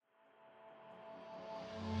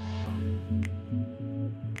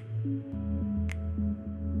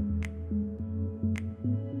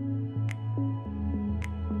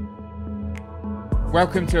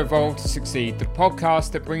Welcome to Evolve to Succeed, the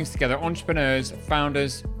podcast that brings together entrepreneurs,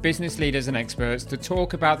 founders, business leaders and experts to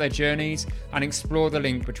talk about their journeys and explore the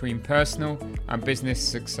link between personal and business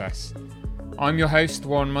success. I'm your host,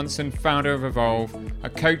 Warren Munson, founder of Evolve, a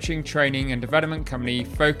coaching, training and development company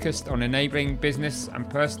focused on enabling business and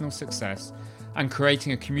personal success and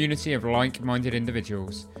creating a community of like-minded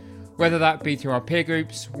individuals. Whether that be through our peer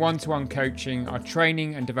groups, one-to-one coaching, our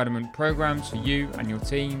training and development programs for you and your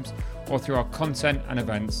teams, or through our content and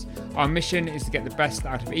events, our mission is to get the best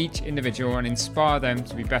out of each individual and inspire them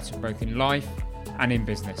to be better both in life and in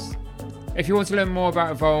business. If you want to learn more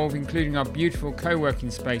about Evolve, including our beautiful co-working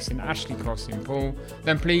space in Ashley Cross in Poole,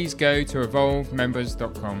 then please go to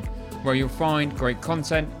evolvemembers.com, where you'll find great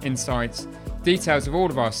content, insights, details of all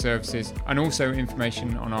of our services, and also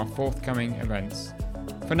information on our forthcoming events.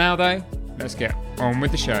 For now though, let's get on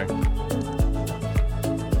with the show.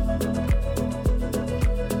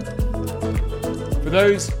 For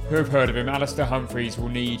those who have heard of him, Alastair Humphreys will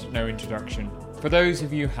need no introduction. For those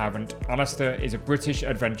of you who haven't, Alastair is a British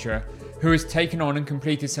adventurer who has taken on and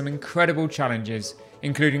completed some incredible challenges,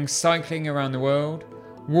 including cycling around the world,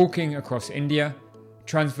 walking across India,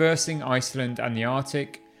 traversing Iceland and the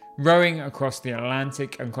Arctic, rowing across the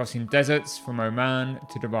Atlantic and crossing deserts from Oman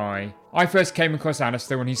to Dubai. I first came across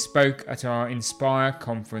Alastair when he spoke at our Inspire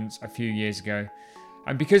conference a few years ago.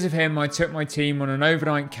 And because of him, I took my team on an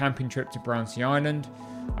overnight camping trip to Brownsea Island,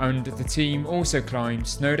 and the team also climbed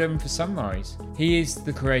Snowdon for sunrise. He is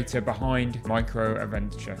the creator behind Micro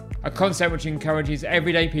Adventure, a concept which encourages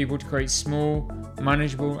everyday people to create small,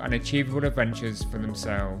 manageable and achievable adventures for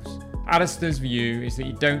themselves. Alastair's view is that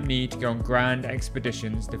you don't need to go on grand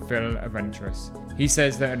expeditions to feel adventurous. He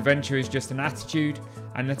says that adventure is just an attitude,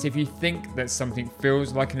 and that if you think that something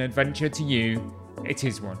feels like an adventure to you, it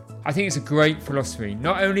is one. I think it's a great philosophy.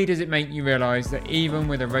 Not only does it make you realise that even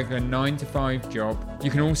with a regular 9-to-5 job,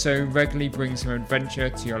 you can also regularly bring some adventure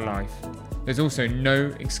to your life. There's also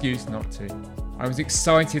no excuse not to. I was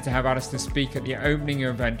excited to have Alastair speak at the opening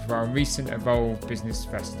event of our recent Evolve Business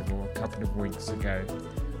Festival a couple of weeks ago.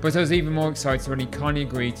 But I was even more excited when he kindly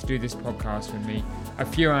agreed to do this podcast with me a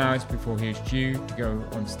few hours before he is due to go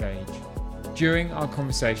on stage. During our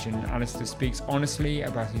conversation, Alastair speaks honestly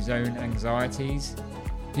about his own anxieties,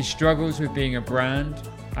 his struggles with being a brand,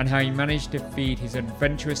 and how he managed to feed his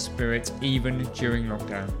adventurous spirit even during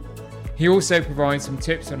lockdown. He also provides some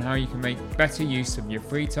tips on how you can make better use of your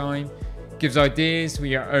free time, gives ideas for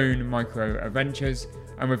your own micro adventures,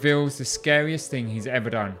 and reveals the scariest thing he's ever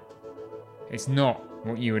done. It's not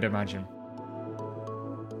what you would imagine.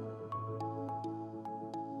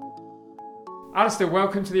 Alastair,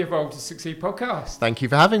 welcome to the Evolve to Succeed podcast. Thank you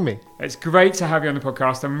for having me. It's great to have you on the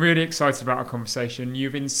podcast. I'm really excited about our conversation.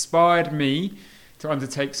 You've inspired me to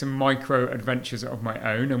undertake some micro adventures of my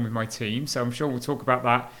own and with my team, so I'm sure we'll talk about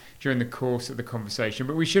that during the course of the conversation.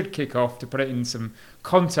 But we should kick off to put it in some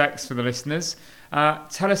context for the listeners.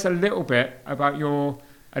 Tell us a little bit about your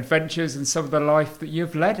adventures and some of the life that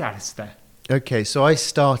you've led, Alastair. Okay, so I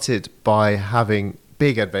started by having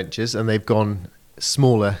big adventures and they've gone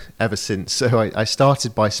smaller ever since. So I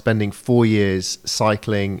started by spending 4 years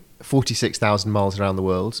cycling 46,000 miles around the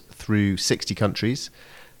world through 60 countries.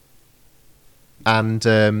 And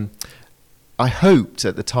I hoped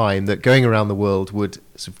at the time that going around the world would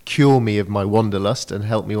sort of cure me of my wanderlust and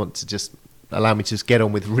help me want to just allow me to just get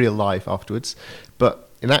on with real life afterwards. But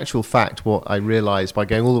in actual fact, what I realised by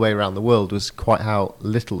going all the way around the world was quite how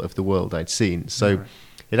little of the world I'd seen. So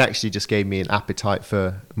it actually just gave me an appetite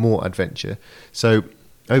for more adventure. So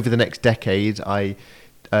over the next decade, I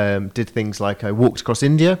did things like I walked across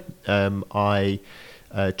India. I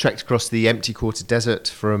trekked across the empty quarter desert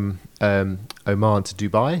from Oman to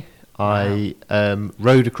Dubai. I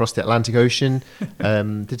rowed across the Atlantic Ocean,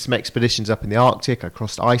 did some expeditions up in the Arctic. I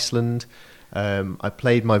crossed Iceland. I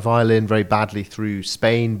played my violin very badly through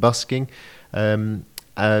Spain, busking.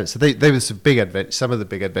 So they were some of the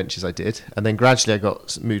big adventures I did. And then gradually I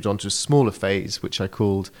got moved on to a smaller phase, which I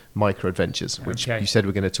called micro adventures, which you said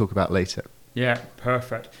we're going to talk about later. Yeah,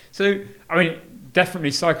 perfect. So, I mean,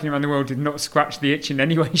 definitely cycling around the world did not scratch the itch in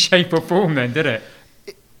any way, shape or form then, did it?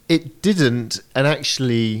 It didn't. And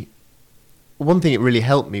actually, one thing it really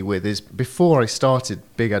helped me with is before I started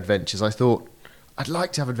big adventures, I thought, I'd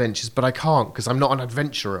like to have adventures, but I can't because I'm not an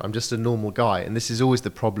adventurer. I'm just a normal guy. And this is always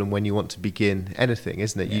the problem when you want to begin anything,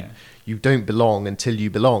 isn't it? Yeah. You don't belong until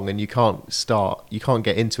you belong, and you can't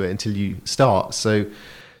get into it until you start. So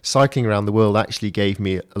cycling around the world actually gave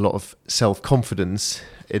me a lot of self-confidence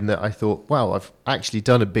in that I thought, wow, I've actually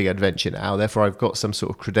done a big adventure now, therefore I've got some sort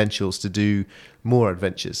of credentials to do more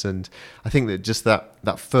adventures. And I think that just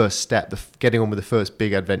that first step, getting on with the first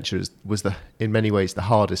big adventure was in many ways the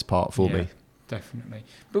hardest part for me. Definitely.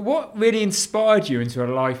 But what really inspired you into a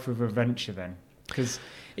life of adventure then? Because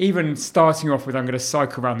even starting off with I'm going to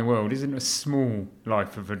cycle around the world isn't a small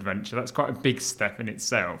life of adventure. That's quite a big step in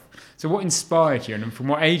itself. So what inspired you, and from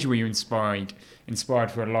what age were you inspired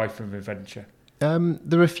for a life of adventure?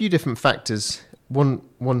 There are a few different factors. One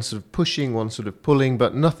sort of pushing, one sort of pulling,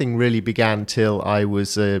 but nothing really began till I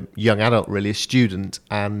was a young adult, really a student,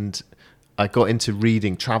 and I got into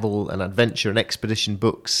reading travel and adventure and expedition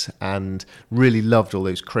books and really loved all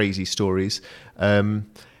those crazy stories.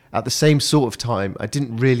 At the same sort of time, I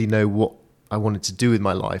didn't really know what I wanted to do with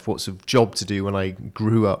my life, what sort of job to do when I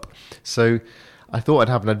grew up. So I thought I'd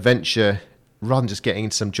have an adventure rather than just getting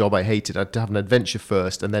into some job I hated. I'd have an adventure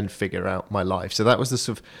first and then figure out my life. So that was the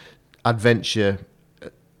sort of adventure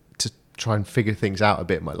to try and figure things out a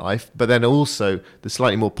bit in my life. But then also the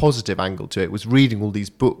slightly more positive angle to it was reading all these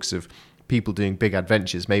books of people doing big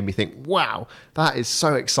adventures made me think, wow, that is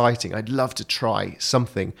so exciting. I'd love to try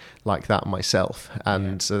something like that myself.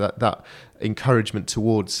 And so that encouragement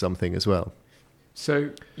towards something as well.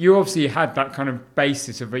 So you obviously had that kind of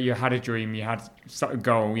basis of you had a dream, you had a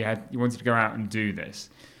goal, you wanted to go out and do this.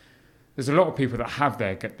 There's a lot of people that have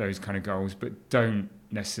those kind of goals but don't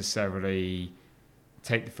necessarily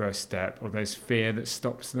take the first step, or there's fear that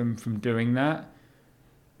stops them from doing that.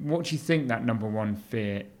 What do you think that number one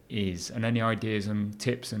fear is, and any ideas and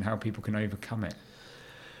tips on how people can overcome it?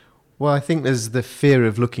 Well, I think there's the fear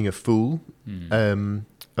of looking a fool,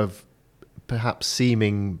 of perhaps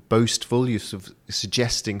seeming boastful. You're sort of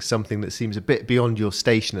suggesting something that seems a bit beyond your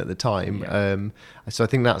station at the time. So I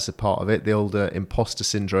think that's a part of it, the old imposter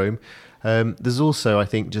syndrome. There's also, I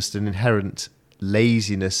think, just an inherent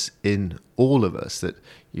laziness in all of us, that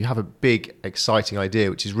you have a big, exciting idea,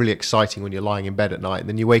 which is really exciting when you're lying in bed at night, and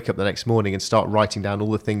then you wake up the next morning and start writing down all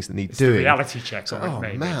the things that need doing. The reality check. So,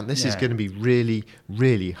 man, this is going to be really,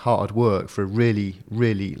 really hard work for a really,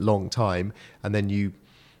 really long time, and then you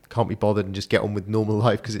can't be bothered and just get on with normal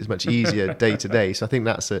life because it's much easier day to day. So I think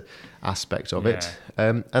that's an aspect of it.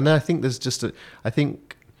 And then I think there's just I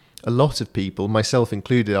think a lot of people, myself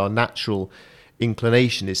included, our natural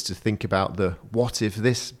inclination is to think about the what if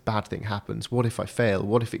this bad thing happens, what if I fail,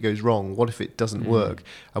 what if it goes wrong, what if it doesn't work.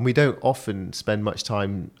 And we don't often spend much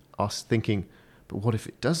time us thinking, but what if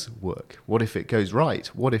it does work, what if it goes right,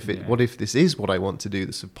 what if this is what I want to do.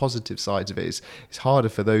 The sort of positive sides of it is it's harder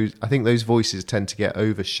for those. I think those voices tend to get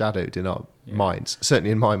overshadowed in our minds, certainly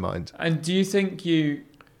in my mind. And do you think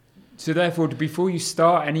so therefore, before you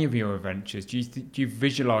start any of your adventures, do you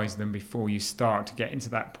visualise them before you start to get into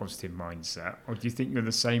that positive mindset? Or do you think you're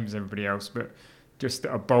the same as everybody else, but just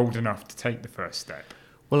are bold enough to take the first step?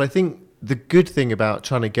 Well, I think the good thing about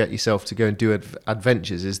trying to get yourself to go and do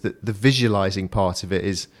adventures is that the visualising part of it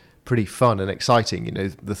is pretty fun and exciting. You know,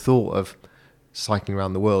 the thought of cycling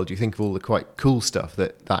around the world, you think of all the quite cool stuff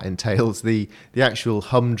that entails. The actual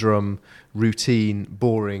humdrum, routine,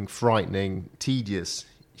 boring, frightening, tedious,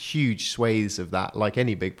 huge swathes of that, like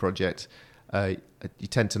any big project, you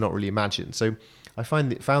tend to not really imagine. So I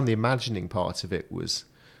found the imagining part of it was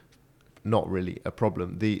not really a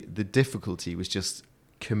problem. The difficulty was just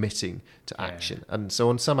committing to action. And so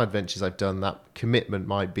on some adventures I've done, that commitment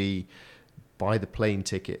might be buy the plane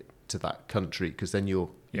ticket to that country, because then you've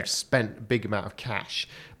spent a big amount of cash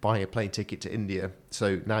buying a plane ticket to India.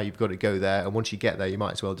 So now you've got to go there, and once you get there, you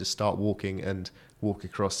might as well just start walking and walk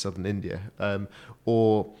across southern India.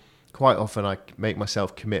 Or quite often I make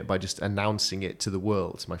myself commit by just announcing it to the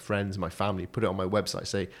world, to my friends, my family, put it on my website,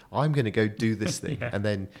 say, I'm going to go do this thing. And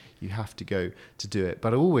then you have to go to do it.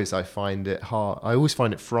 But I find it hard. I always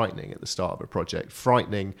find it frightening at the start of a project,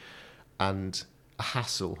 frightening and a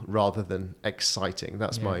hassle rather than exciting.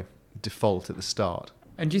 That's my default at the start.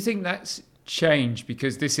 And do you think that's changed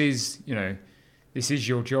because this is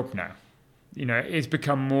your job now? You know, it's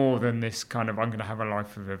become more than this kind of, I'm going to have a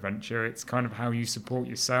life of adventure. It's kind of how you support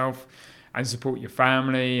yourself and support your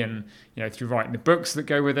family, and, you know, through writing the books that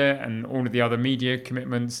go with it and all of the other media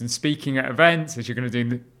commitments and speaking at events, as you're going to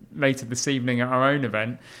do later this evening at our own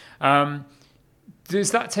event.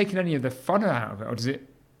 Does that take any of the fun out of it, or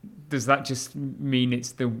does that just mean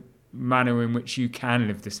it's the manner in which you can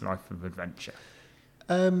live this life of adventure?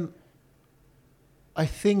 I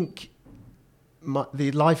think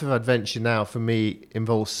the life of adventure now for me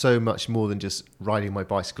involves so much more than just riding my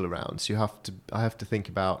bicycle around. So I have to think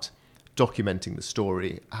about documenting the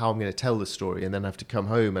story, how I'm going to tell the story, and then I have to come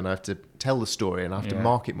home and I have to tell the story, and I have to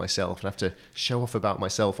market myself, and I have to show off about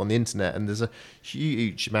myself on the internet. And there's a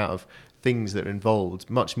huge amount of things that are involved,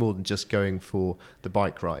 much more than just going for the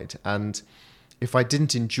bike ride. And if I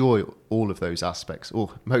didn't enjoy all of those aspects,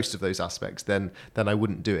 or most of those aspects, then I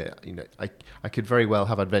wouldn't do it. You know, I could very well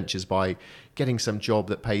have adventures by getting some job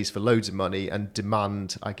that pays for loads of money and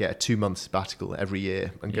demand I get a 2-month sabbatical every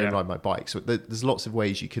year and go and ride my bike. So there's lots of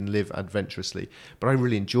ways you can live adventurously. But I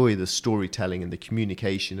really enjoy the storytelling and the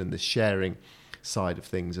communication and the sharing side of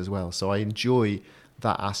things as well. So I enjoy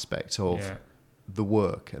that aspect of the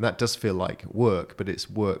work. And that does feel like work, but it's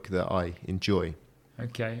work that I enjoy.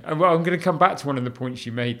 Okay. Well, I'm going to come back to one of the points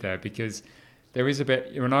you made there, because there is a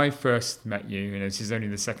bit, when I first met you, and this is only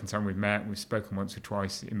the second time we've met, we've spoken once or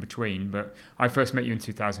twice in between, but I first met you in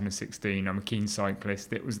 2016. I'm a keen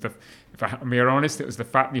cyclist. It was if I'm being honest, it was the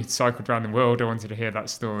fact that you'd cycled around the world. I wanted to hear that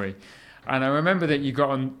story. And I remember that you got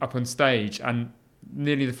up on stage, and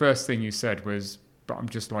nearly the first thing you said was, "But I'm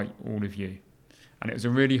just like all of you." And it was a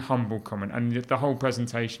really humble comment. And the whole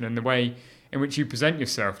presentation and the way in which you present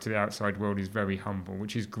yourself to the outside world is very humble,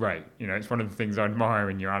 which is great. You know, it's one of the things I admire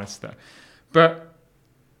in you, Alistair. But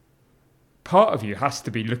part of you has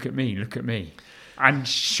to be, look at me. And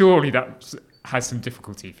surely that has some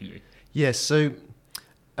difficulty for you. Yes, so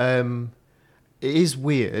it is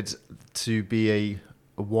weird to be a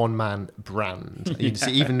one-man brand. You can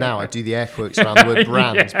see, even now I do the air quotes around the word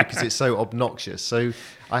brand because it's so obnoxious. So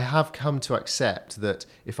I have come to accept that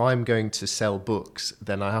if I'm going to sell books,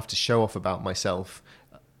 then I have to show off about myself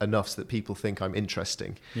enough so that people think I'm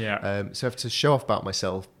interesting. So I have to show off about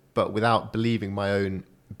myself, but without believing my own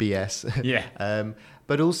BS.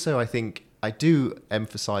 But also I think I do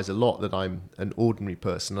emphasize a lot that I'm an ordinary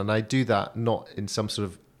person, and I do that not in some sort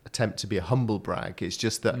of attempt to be a humble brag. It's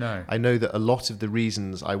just that I know that a lot of the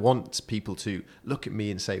reasons I want people to look at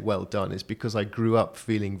me and say well done is because I grew up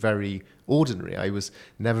feeling very ordinary. I was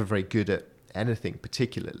never very good at anything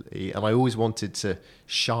particularly, and I always wanted to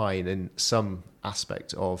shine in some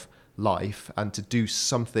aspect of life and to do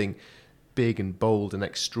something big and bold and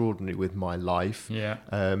extraordinary with my life,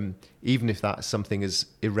 even if that's something as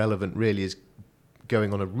irrelevant really as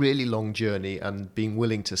going on a really long journey and being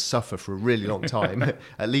willing to suffer for a really long time.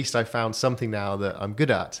 At least I found something now that I'm good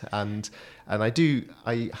at, and I do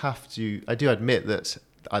admit that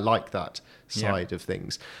I like that side of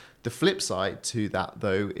things. The flip side to that,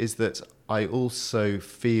 though, is that I also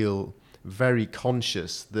feel very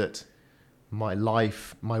conscious that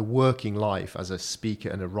my working life as a speaker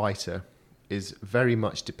and a writer is very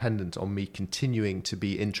much dependent on me continuing to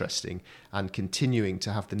be interesting and continuing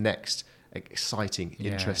to have the next exciting,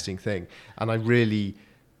 interesting thing. And I really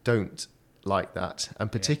don't like that. And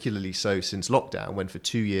particularly so since lockdown, when for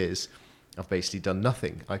 2 years I've basically done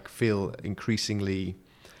nothing. I feel increasingly,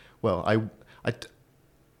 I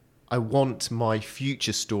want my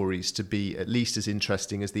future stories to be at least as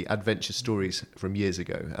interesting as the adventure stories from years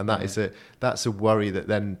ago. And that's a worry that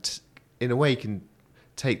then in a way can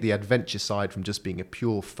take the adventure side from just being a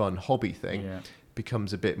pure fun hobby thing,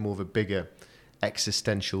 becomes a bit more of a bigger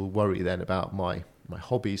existential worry then about my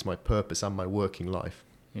hobbies, my purpose, and my working life.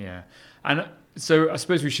 And so I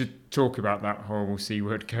suppose we should talk about that horrible C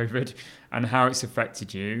word, COVID, and how it's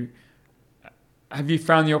affected you. Have you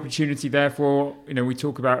found the opportunity therefore, we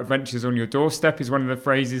talk about adventures on your doorstep is one of the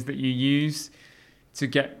phrases that you use to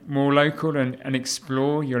get more local and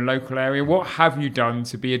explore your local area. What have you done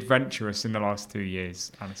to be adventurous in the last 2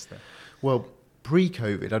 years, Alistair? Well,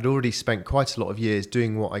 pre-COVID, I'd already spent quite a lot of years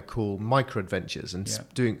doing what I call micro-adventures and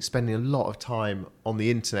spending a lot of time on the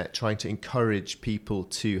internet trying to encourage people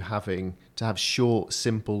to have short,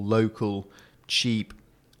 simple, local, cheap,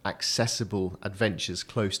 accessible adventures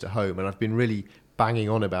close to home. And I've been really banging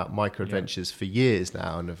on about micro-adventures for years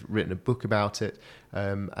now, and I've written a book about it.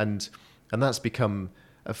 And that's become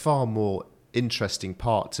a far more interesting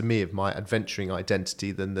part to me of my adventuring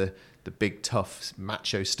identity than the big tough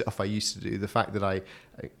macho stuff I used to do. The fact that I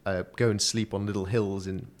go and sleep on little hills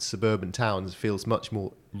in suburban towns feels much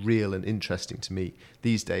more real and interesting to me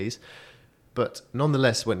these days. But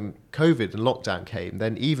nonetheless, when COVID and lockdown came,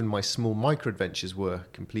 then even my small micro adventures were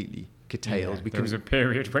completely curtailed. There was a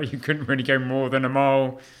period where you couldn't really go more than a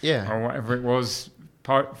mile or whatever it was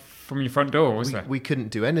from your front door, was there? We couldn't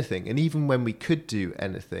do anything. And even when we could do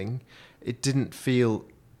anything, I didn't feel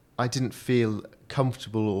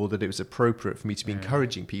comfortable or that it was appropriate for me to be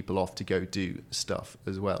encouraging people off to go do stuff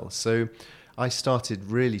as well. So I started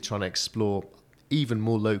really trying to explore even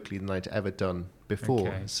more locally than I'd ever done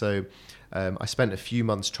before. So I spent a few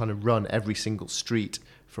months trying to run every single street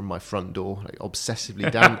from my front door, like obsessively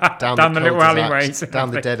down down the little alleyways,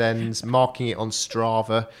 down the dead ends, marking it on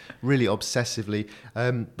Strava, really obsessively.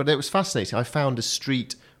 But it was fascinating. I found a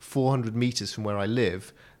street 400 meters from where I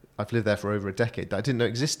live. I've lived there for over a decade that I didn't know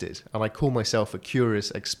existed, and I call myself a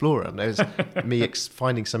curious explorer. And there's me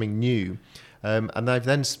finding something new, and I've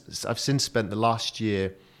since spent the last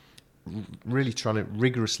year really trying to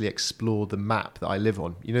rigorously explore the map that I live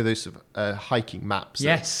on. You know those hiking maps?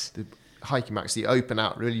 Yes. The hiking maps, the open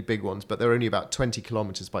out, really big ones, but they're only about 20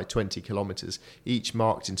 kilometres by 20 kilometres, each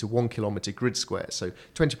marked into 1 kilometre grid squares. So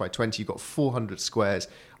 20 by 20, you've got 400 squares.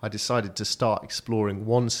 I decided to start exploring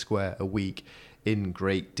 1 square a week in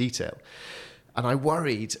great detail. And I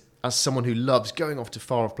worried, as someone who loves going off to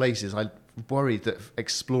far off places, I worried that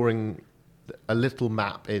exploring a little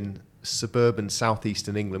map in suburban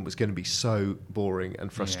southeastern England was going to be so boring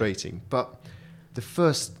and frustrating. Yeah. But the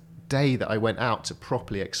first day that I went out to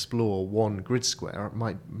properly explore 1 grid square,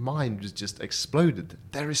 my mind was just exploded.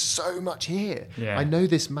 There is so much here. Yeah. I know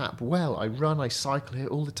this map well. I run, I cycle here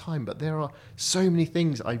all the time, but there are so many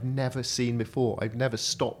things I've never seen before. I've never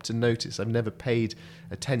stopped to notice. I've never paid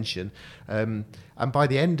attention. And by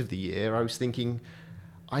the end of the year, I was thinking,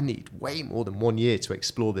 I need way more than 1 year to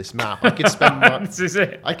explore this map. I could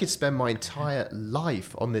spend my entire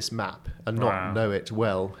life on this map and not know it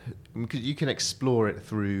well. Because you can explore it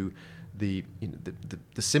through the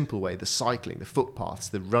simple way, the cycling, the footpaths,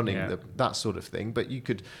 the running, that sort of thing. But you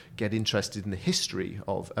could get interested in the history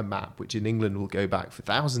of a map, which in England will go back for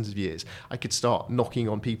thousands of years. I could start knocking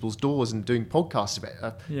on people's doors and doing podcasts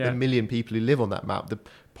about the million people who live on that map. The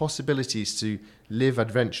possibilities to live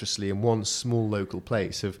adventurously in one small local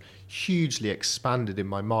place have hugely expanded in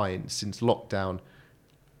my mind since lockdown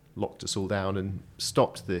locked us all down and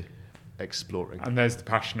stopped the exploring. And there's the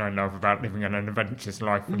passion I love about living an adventurous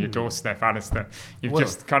life on your doorstep, Alistair. You've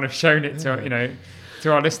just kind of shown it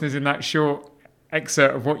to our listeners in that short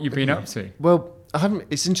excerpt of what you've been up to. Well, I haven't.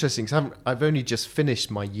 It's interesting because I've only just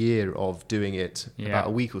finished my year of doing it about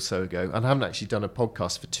a week or so ago, and I haven't actually done a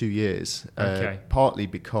podcast for 2 years. Partly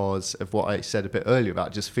because of what I said a bit earlier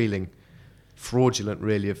about just feeling fraudulent,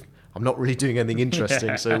 really. I'm not really doing anything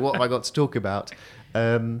interesting. So what have I got to talk about?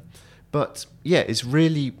 But yeah, it's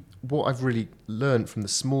really what I've really learned from the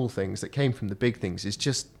small things that came from the big things is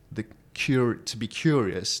just to be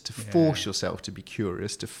curious, to force yourself to be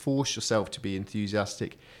curious, to force yourself to be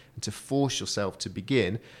enthusiastic, and to force yourself to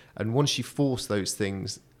begin. And once you force those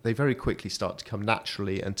things, they very quickly start to come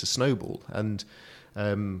naturally and to snowball. And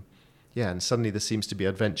and suddenly there seems to be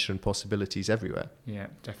adventure and possibilities everywhere. Yeah,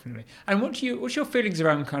 definitely. And what's your feelings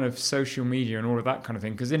around kind of social media and all of that kind of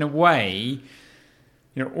thing? Because in a way,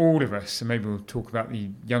 all of us, and maybe we'll talk about the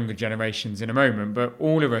younger generations in a moment, but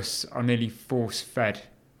all of us are nearly force-fed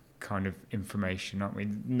kind of information, aren't we?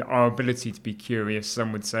 Our ability to be curious,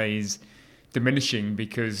 some would say, is diminishing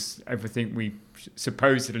because everything we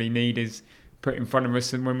supposedly need is put in front of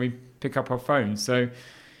us and when we pick up our phones. So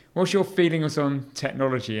what's your feelings on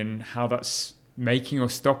technology and how that's making or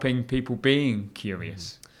stopping people being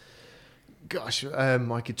curious? Gosh,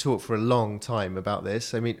 I could talk for a long time about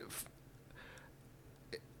this. I mean,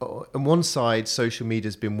 on one side, social media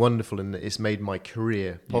has been wonderful and it's made my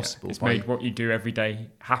career possible. It's made what you do every day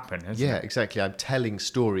happen, hasn't it? Yeah, exactly. I'm telling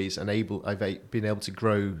stories and I've been able to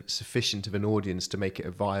grow sufficient of an audience to make it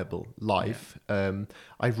a viable life. Yeah.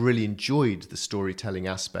 I've really enjoyed the storytelling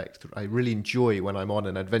aspect. I really enjoy when I'm on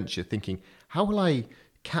an adventure thinking, how will I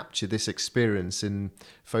capture this experience in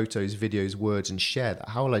photos, videos, words and share that?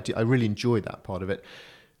 How will I do? I really enjoy that part of it.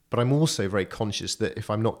 But I'm also very conscious that if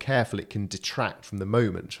I'm not careful, it can detract from the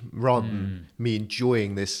moment. Rather than me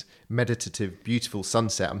enjoying this meditative, beautiful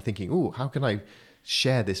sunset, I'm thinking, how can I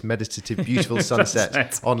share this meditative, beautiful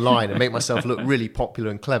sunset online and make myself look really popular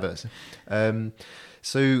and clever?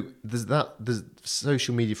 So there's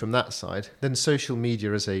social media from that side. Then social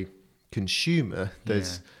media as a consumer,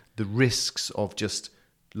 there's the risks of just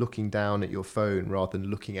looking down at your phone rather than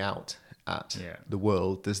looking out at the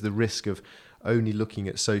world. There's the risk of only looking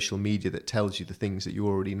at social media that tells you the things that you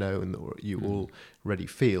already know and that you already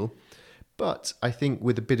feel. But I think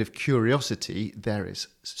with a bit of curiosity, there is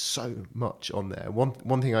so much on there.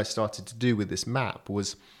 One thing I started to do with this map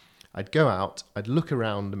was I'd go out, I'd look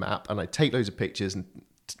around the map and I'd take loads of pictures and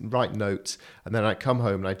write notes, and then I'd come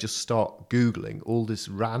home and I'd just start Googling all this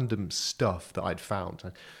random stuff that I'd found.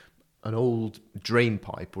 An old drain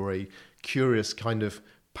pipe or a curious kind of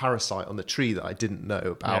parasite on the tree that I didn't know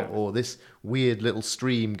about, or this weird little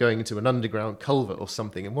stream going into an underground culvert or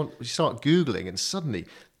something. And you start Googling and suddenly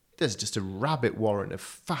there's just a rabbit warren of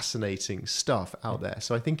fascinating stuff out there.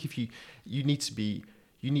 So I think if you need to be,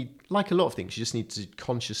 you need, like a lot of things, you just need to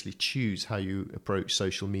consciously choose how you approach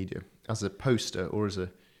social media as a poster or as a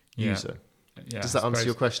user. Yeah, Does that answer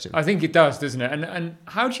your question? I think it does, doesn't it? And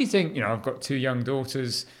how do you think, I've got 2 young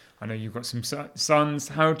daughters. I know you've got some sons.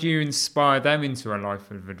 How do you inspire them into a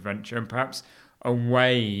life of adventure and perhaps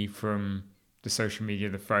away from the social media,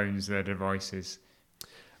 the phones, their devices?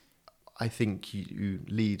 I think you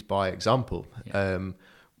lead by example. Yeah.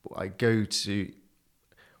 When I go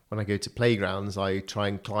to playgrounds, I try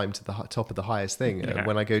and climb to the top of the highest thing. Yeah.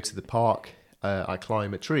 When I go to the park, I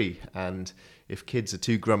climb a tree. And if kids are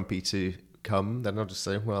too grumpy to come, then I'll just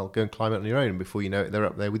say, well, go and climb it on your own. And before you know it, they're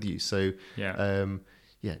up there with you. So,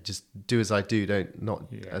 just do as I do,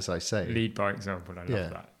 not as I say. Lead by example. I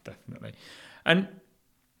love that, definitely. And,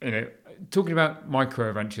 talking about micro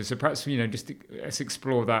adventures, so perhaps, just let's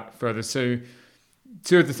explore that further. So,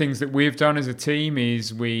 2 of the things that we've done as a team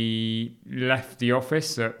is we left the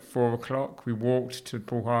office at 4:00. We walked to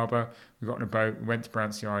Poole Harbour. We got on a boat. We went to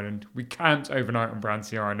Brancy Island. We camped overnight on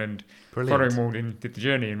Brancy Island. Brilliant. Following morning, did the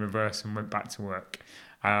journey in reverse and went back to work.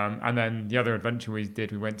 And then the other adventure we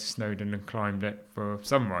did, we went to Snowdon and climbed it for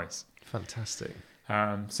sunrise. Fantastic.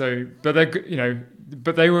 But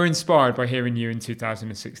they were inspired by hearing you in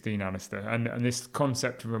 2016, Alistair, and this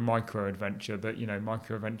concept of a micro adventure. That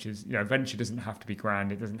micro adventures. Adventure doesn't have to be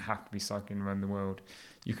grand. It doesn't have to be cycling around the world.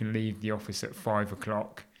 You can leave the office at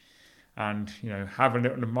 5:00, and have a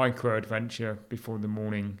little micro adventure before the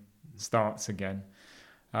morning starts again.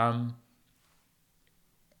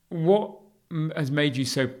 What has made you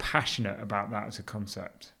so passionate about that as a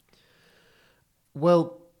concept?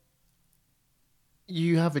 Well,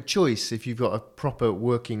 you have a choice if you've got a proper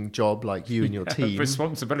working job like you and your team.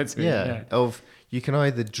 Responsibility. You can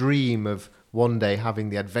either dream of one day having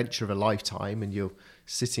the adventure of a lifetime and you're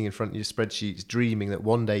sitting in front of your spreadsheets dreaming that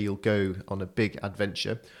one day you'll go on a big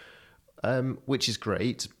adventure, which is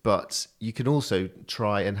great, but you can also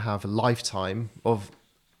try and have a lifetime of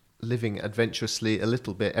living adventurously a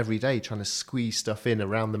little bit every day, trying to squeeze stuff in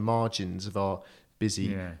around the margins of our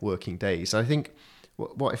busy working days. And I think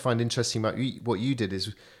what I find interesting about what you did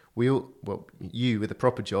is you with a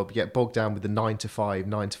proper job, you get bogged down with the 9 to 5,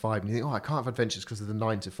 and you think, I can't have adventures because of the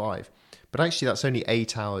 9 to 5. But actually that's only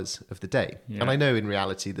 8 hours of the day. Yeah. And I know in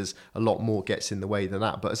reality there's a lot more gets in the way than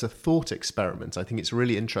that. But as a thought experiment, I think it's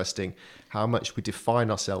really interesting how much we define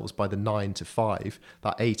ourselves by the 9 to 5,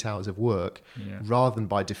 that 8 hours of work, rather than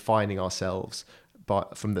by defining ourselves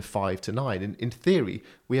from the 5 to 9. In theory,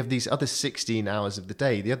 we have these other 16 hours of the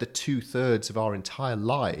day, the other 2/3 of our entire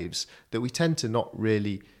lives that we tend to not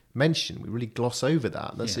really mention. We really gloss over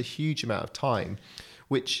that. That's a huge amount of time,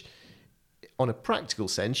 which on a practical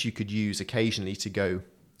sense, you could use occasionally to go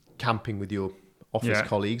camping with your office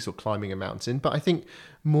colleagues or climbing a mountain. But I think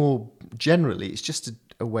more generally, it's just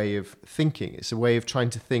a way of thinking. It's a way of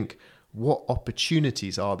trying to think, what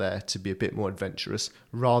opportunities are there to be a bit more adventurous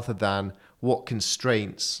rather than what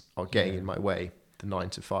constraints are getting in my way, the 9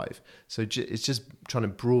 to 5. So it's just trying to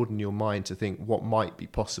broaden your mind to think what might be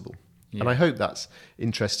possible. Yeah. And I hope that's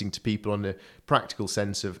interesting to people on the practical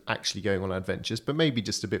sense of actually going on adventures, but maybe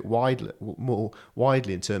just a bit more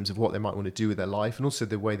widely in terms of what they might want to do with their life and also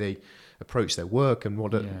the way they approach their work and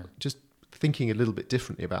just thinking a little bit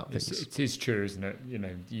differently about things. It is true, isn't it?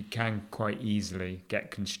 You can quite easily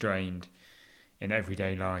get constrained in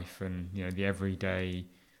everyday life and, the everyday,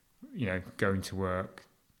 going to work,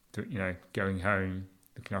 going home,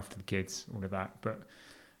 looking after the kids, all of that. But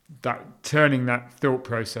that turning that thought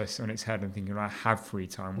process on its head and thinking, I have free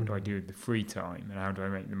time, what do I do with the free time and how do I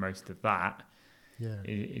make the most of that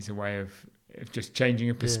is a way of just changing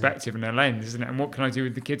a perspective and a lens, isn't it? And what can I do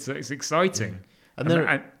with the kids that is exciting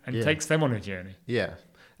and takes them on a journey? Yeah.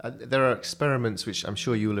 There are experiments which I'm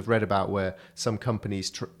sure you will have read about where some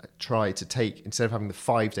companies try to take, instead of having the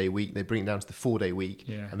 5-day week, they bring it down to the 4-day week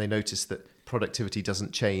and they notice that productivity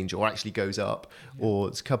doesn't change or actually goes up. Or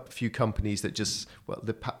there's a few companies that just,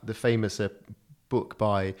 the famous book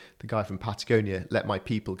by the guy from Patagonia, Let My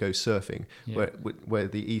People Go Surfing, where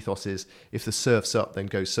the ethos is, if the surf's up, then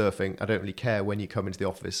go surfing. I don't really care when you come into the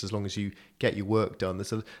office as long as you get your work done.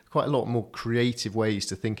 There's quite a lot more creative ways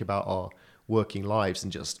to think about our working lives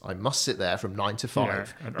and just, I must sit there from 9 to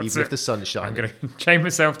 5, even if the sun's shining. I'm going to chain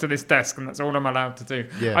myself to this desk and that's all I'm allowed to do.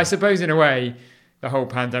 Yeah. I suppose in a way, the whole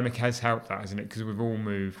pandemic has helped that, hasn't it? Because we've all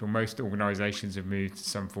moved, or most organisations have moved to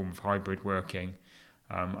some form of hybrid working.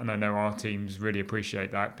 And I know our teams really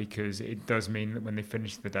appreciate that because it does mean that when they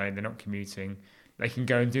finish the day, they're not commuting. They can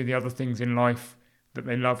go and do the other things in life that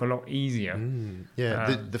they love a lot easier.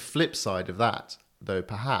 The flip side of that, though,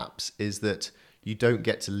 perhaps, is that you don't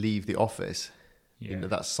get to leave the office You know,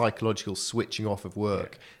 that psychological switching off of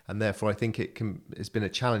work, and therefore I think it's been a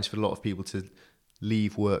challenge for a lot of people to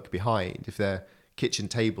leave work behind if their kitchen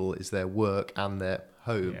table is their work and their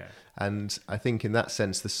home. And I think in that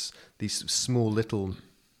sense, these small little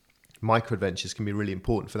micro adventures can be really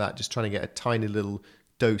important for that. Just trying to get a tiny little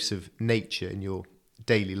dose of nature in your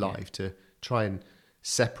daily life to try and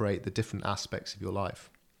separate the different aspects of your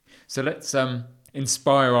life. So let's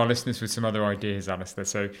inspire our listeners with some other ideas, Alistair.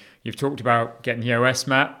 So you've talked about getting the OS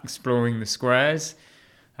map, exploring the squares.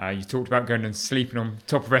 You talked about going and sleeping on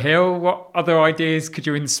top of a hill. What other ideas could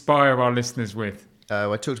you inspire our listeners with?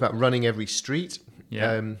 I talked about running every street.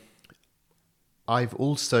 Yeah. I've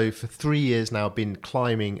also, for 3 years now, been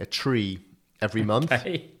climbing a tree every month.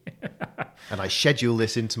 Okay. And I schedule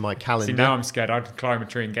this into my calendar. See, now I'm scared I'd climb a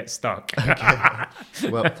tree and get stuck.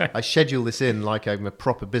 Well, I schedule this in like I'm a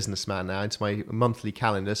proper businessman now into my monthly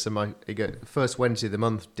calendar. So I go first Wednesday of the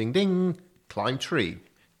month, ding, ding, climb tree.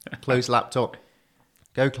 Close laptop,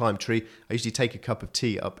 go climb tree. I usually take a cup of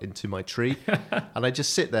tea up into my tree and I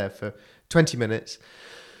just sit there for 20 minutes.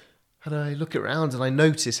 And I look around and I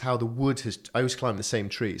notice how the wood has... I always climb the same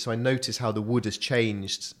tree. So I notice how the wood has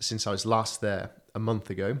changed since I was last there a month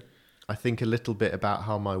ago. I think a little bit about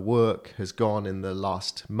how my work has gone in the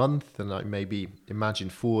last month. And I maybe imagine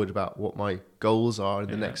forward about what my goals are in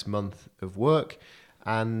the next month of work.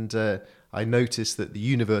 And I notice that the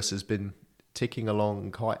universe has been ticking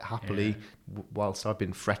along quite happily whilst I've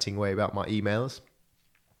been fretting away about my emails.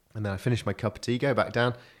 And then I finish my cup of tea, go back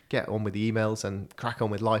down, get on with the emails and crack on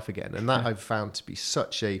with life again. And that I've found to be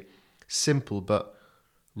such a simple but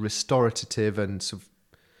restorative and sort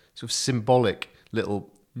of symbolic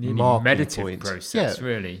little marking meditative point. Process,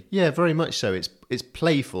 really. Yeah, very much so. It's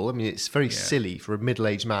playful. I mean, it's very silly for a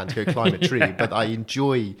middle-aged man to go climb a tree, but I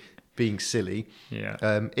enjoy being silly. Yeah.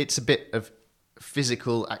 It's a bit of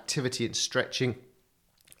physical activity and stretching.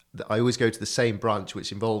 I always go to the same branch,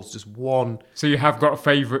 which involves just one. So you have got a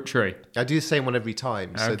favourite tree? I do the same one every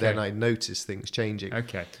time, so then I notice things changing.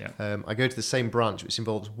 Okay, yeah. I go to the same branch, which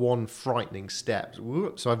involves one frightening step.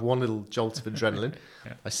 So I have one little jolt of adrenaline.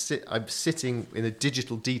 I'm sitting in a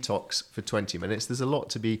digital detox for 20 minutes. There's a lot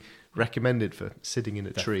to be recommended for sitting in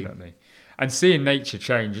a tree. And seeing nature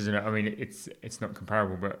change, isn't it? I mean, it's not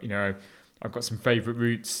comparable, but, you know, I've got some favourite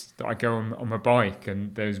routes that I go on my bike,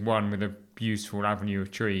 and there's one with a beautiful avenue of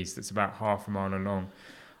trees that's about half a mile along.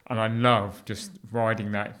 And I love just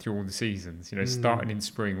riding that through all the seasons, you know, starting in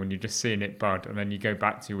spring when you're just seeing it bud, and then you go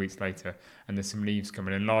back 2 weeks later and there's some leaves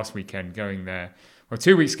coming in. Last weekend going there, well,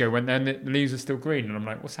 2 weeks ago went there and the leaves are still green, and I'm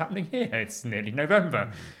like, what's happening here? It's nearly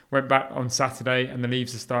November. Went back on Saturday and the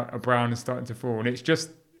leaves are brown and starting to fall. And it's just,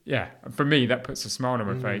 for me, that puts a smile on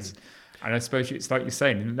my face. And I suppose it's like you're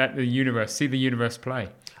saying, let the universe, see the universe play.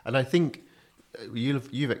 And I think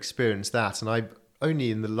you've experienced that, and I've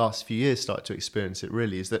only in the last few years started to experience it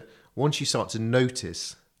really, is that once you start to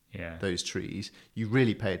notice those trees, you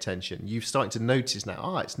really pay attention. You're starting to notice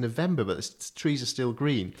now, it's November, but the trees are still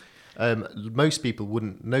green. Most people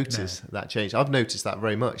wouldn't notice that change. I've noticed that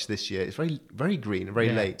very much this year. It's very, very green and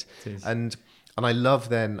very late. And I love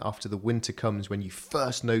then after the winter comes when you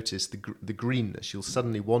first notice the greenness. You'll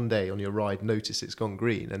suddenly one day on your ride notice it's gone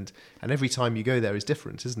green, and every time you go there is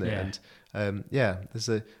different, isn't it? And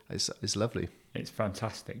it's lovely. It's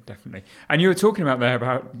fantastic, definitely. And you were talking about there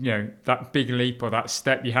about, you know, that big leap or that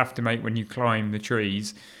step you have to make when you climb the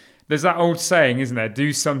trees. There's that old saying, isn't there?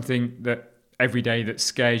 Do something that every day that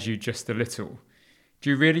scares you just a little. Do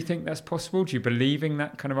you really think that's possible? Do you believe in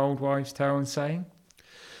that kind of old wives' tale and saying?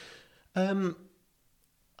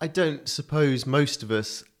 I don't suppose most of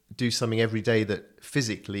us do something every day that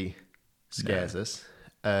physically scares us.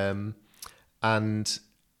 And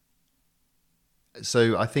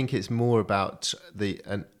so I think it's more about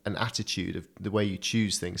an attitude of the way you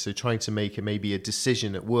choose things. So trying to make maybe a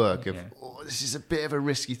decision at work of, this is a bit of a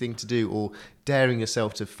risky thing to do, or daring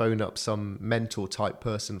yourself to phone up some mentor type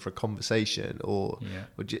person for a conversation, or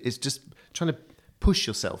it's just trying to push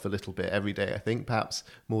yourself a little bit every day, I think, perhaps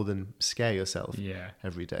more than scare yourself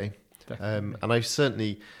every day. And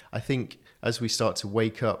I think as we start to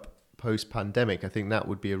wake up post-pandemic, I think that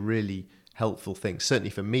would be a really helpful thing, certainly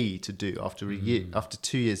for me to do after a year, after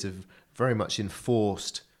 2 years of very much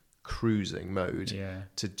enforced cruising mode,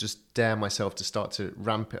 to just dare myself to start to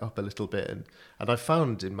ramp it up a little bit. And I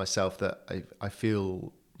found in myself that I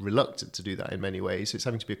feel reluctant to do that in many ways. So it's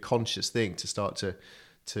having to be a conscious thing to start to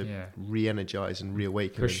re-energize and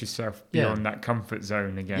reawaken. Push yourself beyond that comfort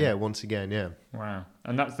zone again. Yeah, once again, Wow.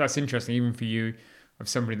 And that's interesting, even for you, of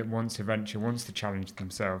somebody that wants to venture, wants to challenge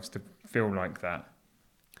themselves to feel like that.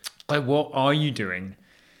 Like, what are you doing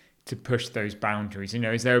to push those boundaries?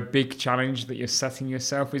 Is there a big challenge that you're setting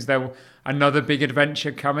yourself? Is there another big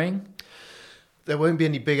adventure coming? There won't be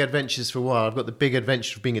any big adventures for a while. I've got the big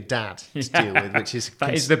adventure of being a dad to deal with, which is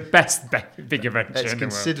is the best big adventure it's in the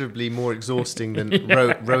world. considerably more exhausting than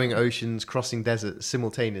rowing oceans, crossing deserts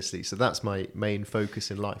simultaneously. So that's my main focus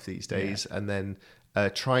in life these days. And then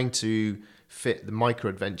trying to fit the micro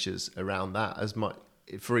adventures around that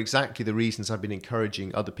for exactly the reasons I've been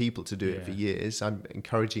encouraging other people to do it for years. I'm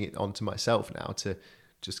encouraging it onto myself now to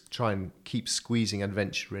just try and keep squeezing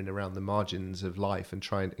adventure in around the margins of life and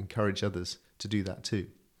try and encourage others to do that too.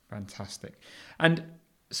 Fantastic. And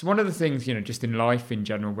so one of the things, just in life in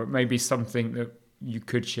general, but maybe something that you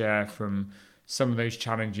could share from some of those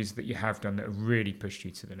challenges that you have done that have really pushed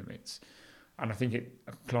you to the limits. And I think it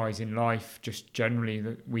applies in life just generally,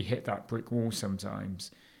 that we hit that brick wall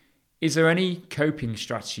sometimes. Is there any coping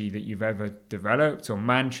strategy that you've ever developed or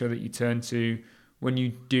mantra that you turn to when you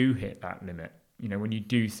do hit that limit? When you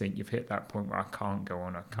do think you've hit that point where I can't go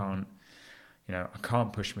on, I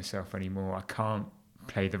can't push myself anymore. I can't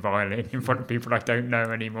play the violin in front of people I don't know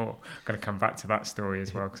anymore. I'm going to come back to that story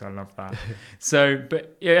as well because I love that.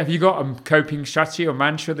 Have you got a coping strategy or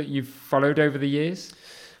mantra that you've followed over the years?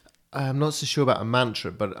 I'm not so sure about a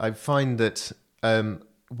mantra, but I find that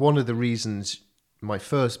one of the reasons my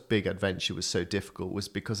first big adventure was so difficult was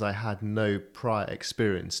because I had no prior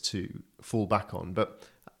experience to fall back on. But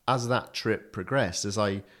as that trip progressed, as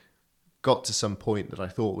I got to some point that I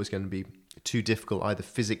thought was going to be too difficult, either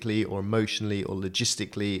physically or emotionally or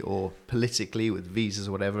logistically or politically with visas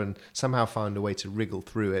or whatever, and somehow found a way to wriggle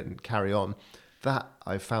through it and carry on, that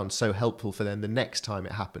I found so helpful for then the next time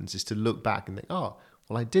it happens is to look back and think, well,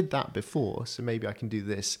 I did that before, so maybe I can do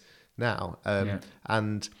this now.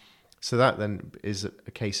 And so that then is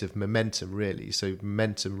a case of momentum, really. So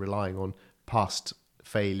momentum relying on past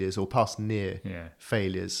failures or past near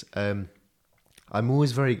failures. I'm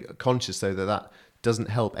always very conscious, though, that doesn't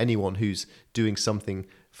help anyone who's doing something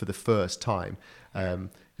for the first time.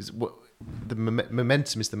 Because the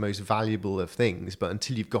momentum is the most valuable of things, but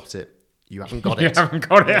until you've got it, you haven't got it. You haven't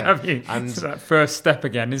got it, have you? And it's that first step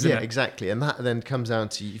again, isn't it? Yeah, exactly. And that then comes down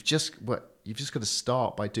to you've just got to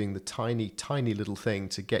start by doing the tiny, tiny little thing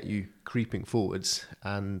to get you creeping forwards,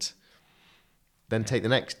 and then take the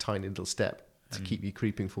next tiny little step to keep you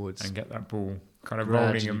creeping forwards. And get that ball kind of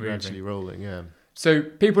rolling and moving. Gradually rolling, yeah. So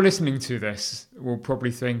people listening to this will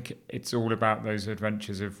probably think it's all about those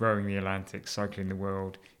adventures of rowing the Atlantic, cycling the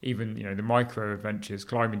world, even the micro adventures,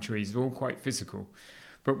 climbing trees, they're all quite physical.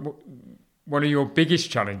 But one of your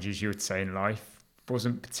biggest challenges, you would say, in life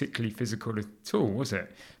wasn't particularly physical at all, was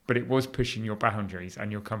it? But it was pushing your boundaries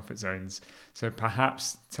and your comfort zones. So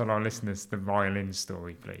perhaps tell our listeners the violin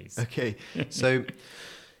story, please. Okay, so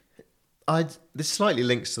this slightly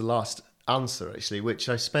links to the last answer, actually, which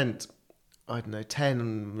I spent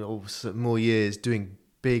 10 or more years doing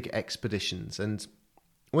big expeditions. And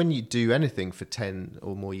when you do anything for 10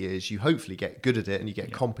 or more years, you hopefully get good at it and you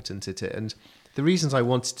get competent at it. And the reasons I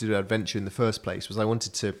wanted to do adventure in the first place was I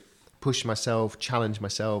wanted to push myself, challenge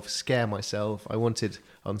myself, scare myself. I wanted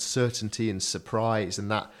uncertainty and surprise and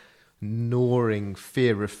that gnawing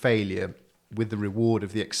fear of failure with the reward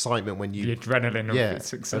of the excitement when you... The adrenaline of its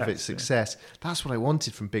success. Of its success. That's what I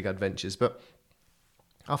wanted from big adventures. But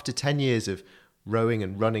after 10 years of rowing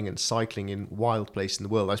and running and cycling in wild places in the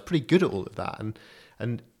world, I was pretty good at all of that.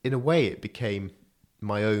 And in a way, it became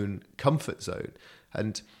my own comfort zone.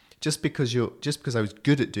 And just because I was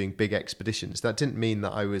good at doing big expeditions, that didn't mean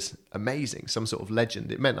that I was amazing, some sort of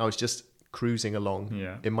legend. It meant I was just cruising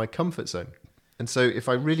along in my comfort zone. And so if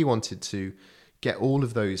I really wanted to get all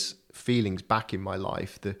of those feelings back in my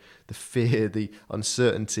life, the fear, the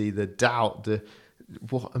uncertainty, the doubt, the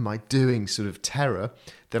what am I doing sort of terror,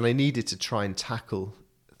 then I needed to try and tackle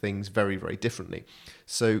things very, very differently.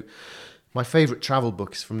 So my favourite travel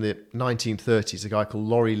book is from the 1930s, a guy called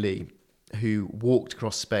Laurie Lee, who walked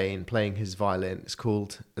across Spain playing his violin. It's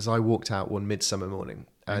called As I Walked Out One Midsummer Morning.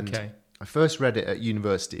 And I first read it at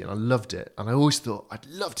university and I loved it. And I always thought, I'd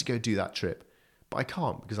love to go do that trip. But I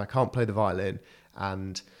can't, because I can't play the violin.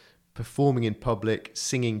 And performing in public,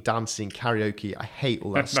 singing, dancing, karaoke, I hate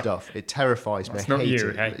all that stuff. It terrifies me. I hate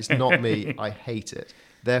it. Hey? It's not me. I hate it.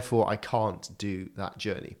 Therefore, I can't do that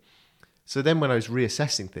journey. So then when I was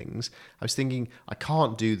reassessing things, I was thinking, I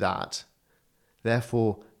can't do that.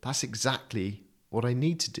 Therefore, that's exactly what I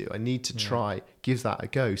need to do. I need to try, give that a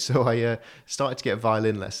go. So I started to get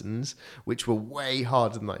violin lessons, which were way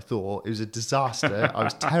harder than I thought. It was a disaster. I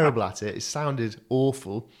was terrible at it. It sounded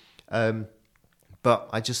awful. But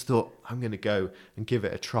I just thought, I'm going to go and give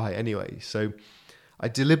it a try anyway. So I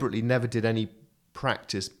deliberately never did any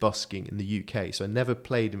practice busking in the UK. So I never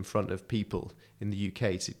played in front of people in the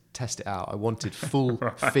UK to test it out. I wanted full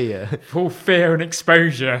fear. Full fear and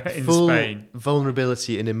exposure in full Spain.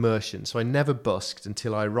 Vulnerability and immersion. So I never busked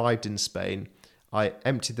until I arrived in Spain. I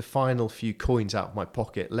emptied the final few coins out of my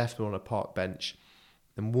pocket, left them on a park bench,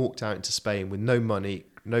 and walked out into Spain with no money,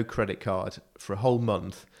 no credit card for a whole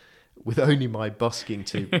month, with only my busking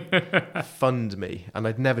to fund me. And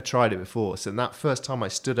I'd never tried it before. So that first time I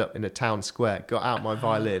stood up in a town square, got out my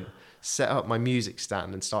violin, set up my music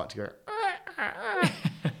stand and started to go...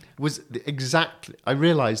 I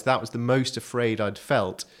realised that was the most afraid I'd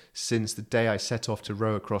felt since the day I set off to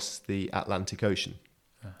row across the Atlantic Ocean.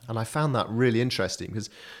 And I found that really interesting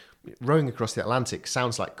because rowing across the Atlantic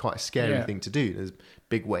sounds like quite a scary thing to do. There's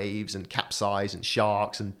big waves and capsize and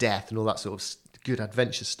sharks and death and all that sort of good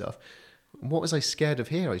adventure stuff. What was I scared of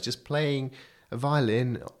here? I was just playing a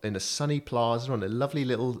violin in a sunny plaza on a lovely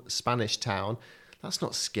little Spanish town. That's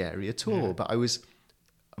not scary at all, but I was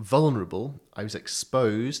vulnerable, I was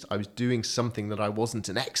exposed, I was doing something that I wasn't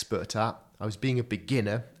an expert at, I was being a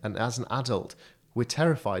beginner, and as an adult, we're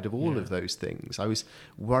terrified of all of those things. I was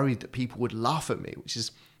worried that people would laugh at me, which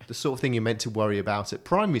is the sort of thing you're meant to worry about at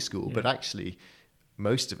primary school, but actually,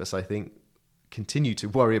 most of us, I think, continue to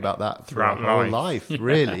worry about that throughout our whole life,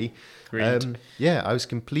 really. I was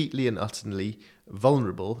completely and utterly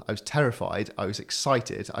vulnerable. I was terrified. I was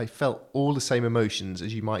excited. I felt all the same emotions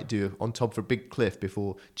as you might do on top of a big cliff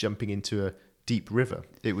before jumping into a deep river.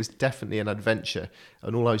 It was definitely an adventure,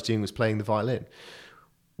 and all I was doing was playing the violin,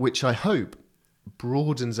 which I hope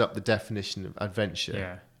broadens up the definition of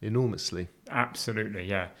adventure enormously. Absolutely,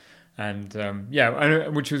 yeah. And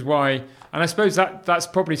which was why, and I suppose that's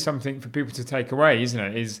probably something for people to take away, isn't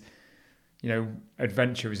it? Is,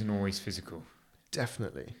 adventure isn't always physical.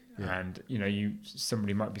 Definitely. Yeah. And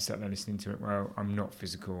somebody might be sat there listening to it. Well, I'm not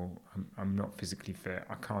physical. I'm not physically fit.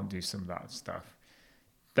 I can't do some of that stuff.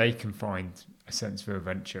 They can find a sense of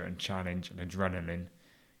adventure and challenge and adrenaline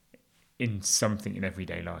in something in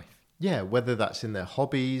everyday life. Yeah, whether that's in their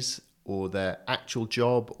hobbies or their actual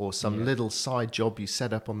job or some little side job you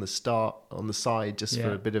set up on the side just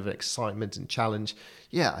for a bit of excitement and challenge.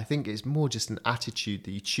 Yeah, I think it's more just an attitude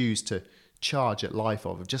that you choose to charge at life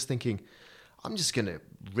of just thinking, I'm just going to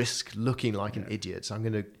risk looking like an idiot. So I'm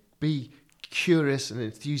going to be curious and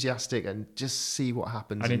enthusiastic and just see what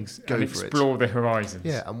happens and go for it. Explore the horizons.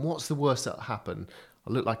 Yeah, and what's the worst that'll happen?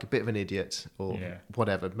 I'll look like a bit of an idiot or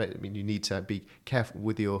whatever. I mean, you need to be careful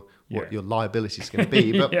with what your liability is going to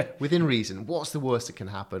be, but within reason. What's the worst that can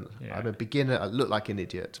happen? Yeah. I'm a beginner. I look like an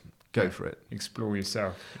idiot. Go for it. Explore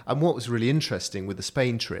yourself. And what was really interesting with the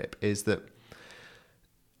Spain trip is that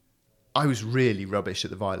I was really rubbish at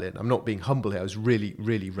the violin. I'm not being humble here. I was really,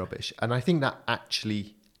 really rubbish. And I think that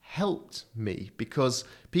actually helped me because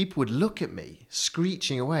people would look at me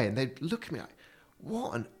screeching away and they'd look at me like,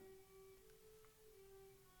 what an...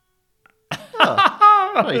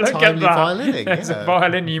 Very timely violining. It's a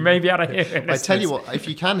violin. You may be able to hear it. I tell you what, if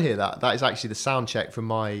you can hear that, that is actually the sound check for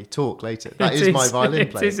my talk later. That is my violin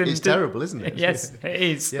playing. It's terrible, isn't it? Yes, it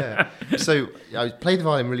is. Yeah. So I played the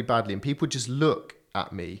violin really badly, and people would just look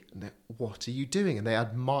at me and they're, what are you doing? And they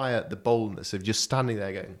admire the boldness of just standing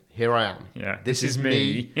there going, here I am. Yeah, this is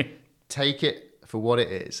me. Take it for what it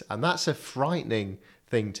is. And that's a frightening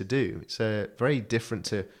thing to do. It's very different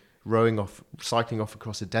to cycling off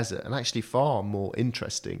across a desert, and actually far more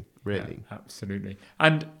interesting, really. Yeah, absolutely.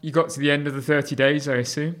 And you got to the end of the 30 days, I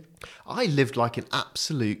assume? I lived like an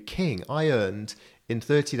absolute king. I earned in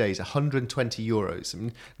 30 days 120 euros. I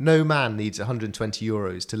mean, no man needs 120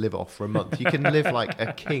 euros to live off for a month. You can live like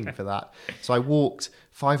a king for that. So I walked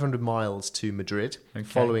 500 miles to Madrid,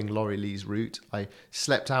 following Laurie Lee's route. I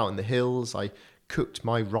slept out in the hills. I cooked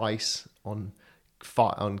my rice on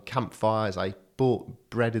campfires. I bought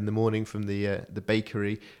bread in the morning from the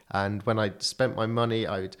bakery, and when I spent my money,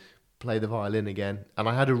 I would play the violin again. And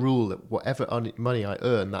I had a rule that whatever money I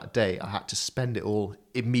earned that day, I had to spend it all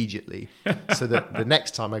immediately, so that the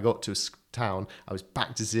next time I got to a town, I was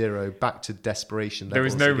back to zero, back to desperation. There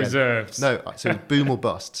was no reserves. No, so it was boom or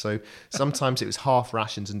bust. So sometimes it was half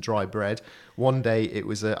rations and dry bread. One day it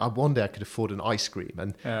was one day I could afford an ice cream,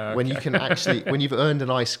 and when you can actually, when you've earned an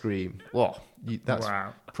ice cream, that's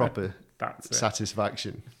proper. That's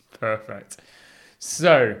satisfaction. Perfect.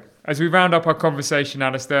 So, as we round up our conversation,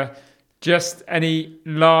 Alistair, just any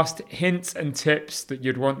last hints and tips that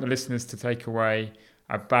you'd want the listeners to take away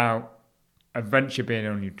about adventure being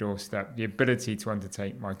on your doorstep, the ability to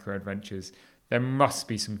undertake micro adventures? There must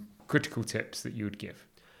be some critical tips that you would give.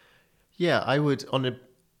 Yeah, I would, on an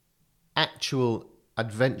actual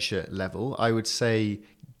adventure level, I would say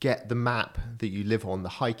get the map that you live on, the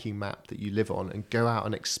hiking map that you live on, and go out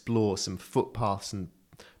and explore some footpaths and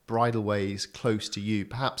bridleways close to you.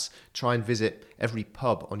 Perhaps try and visit every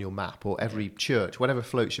pub on your map or every church, whatever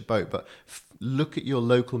floats your boat. But look at your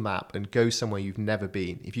local map and go somewhere you've never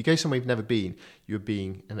been. If you go somewhere you've never been, you're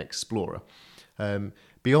being an explorer.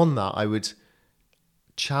 Beyond that, I would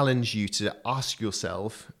challenge you to ask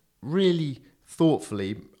yourself really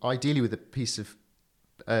thoughtfully, ideally with a piece of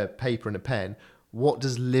paper and a pen, what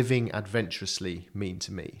does living adventurously mean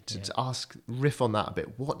to me? To riff on that a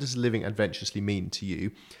bit. What does living adventurously mean to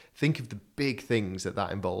you? Think of the big things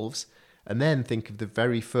that involves, and then think of the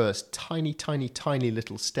very first tiny, tiny, tiny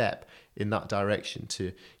little step in that direction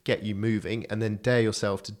to get you moving, and then dare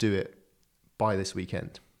yourself to do it by this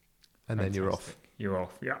weekend. And Fantastic. Then you're off. You're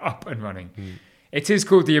off. You're up and running. It is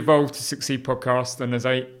called the Evolve to Succeed podcast, and as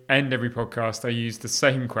I end every podcast, I use the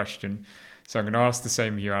same question. So I'm going to ask the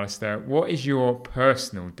same of you, Alistair. What is your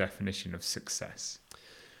personal definition of success?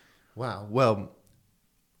 Wow. Well,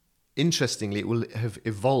 interestingly, it will have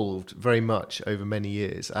evolved very much over many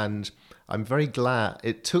years. And I'm very glad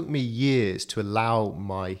it took me years to allow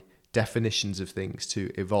my definitions of things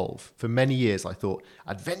to evolve. For many years, I thought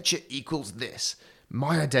adventure equals this.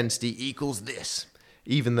 My identity equals this.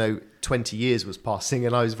 Even though 20 years was passing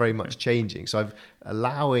and I was very much changing. So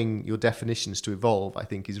allowing your definitions to evolve, I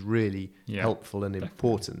think, is really helpful and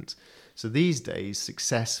important. So these days,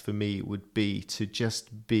 success for me would be to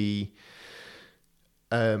just be,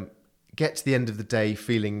 get to the end of the day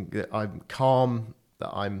feeling that I'm calm, that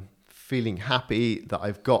I'm feeling happy, that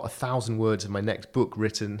I've got 1,000 words of my next book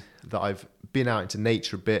written, that I've been out into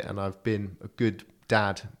nature a bit and I've been a good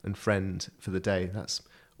dad and friend for the day. That's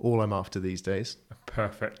all I'm after these days. A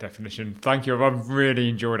perfect definition. Thank you. I've really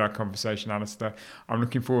enjoyed our conversation, Alistair. I'm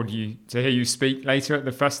looking forward to hear you speak later at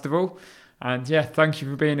the festival. And yeah, thank you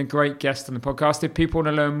for being a great guest on the podcast. If people want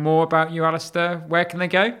to learn more about you, Alistair, where can they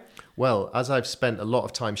go? Well, as I've spent a lot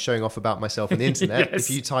of time showing off about myself on the internet, Yes.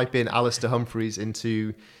 If you type in Alistair Humphreys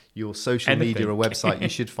into your social media or website, you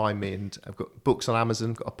should find me. And I've got books on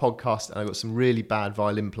Amazon, got a podcast, and I've got some really bad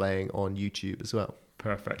violin playing on YouTube as well.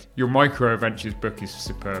 Perfect. Your Micro Adventures book is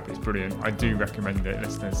superb. It's brilliant. I do recommend it,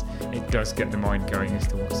 listeners. It does get the mind going as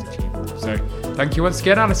to what's achievable. So thank you once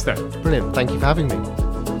again, Alistair. Brilliant. Thank you for having me.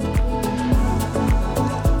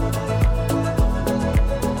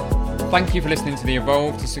 Thank you for listening to the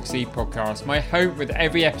Evolve to Succeed podcast. My hope with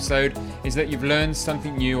every episode is that you've learned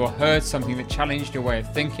something new or heard something that challenged your way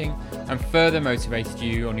of thinking and further motivated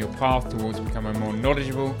you on your path towards becoming a more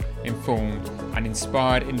knowledgeable, informed and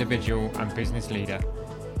inspired individual and business leader.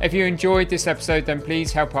 If you enjoyed this episode, then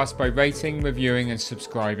please help us by rating, reviewing and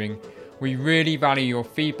subscribing. We really value your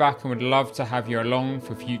feedback and would love to have you along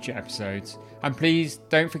for future episodes. And please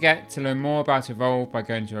don't forget to learn more about Evolve by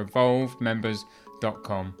going to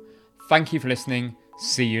evolvemembers.com. Thank you for listening.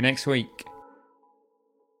 See you next week.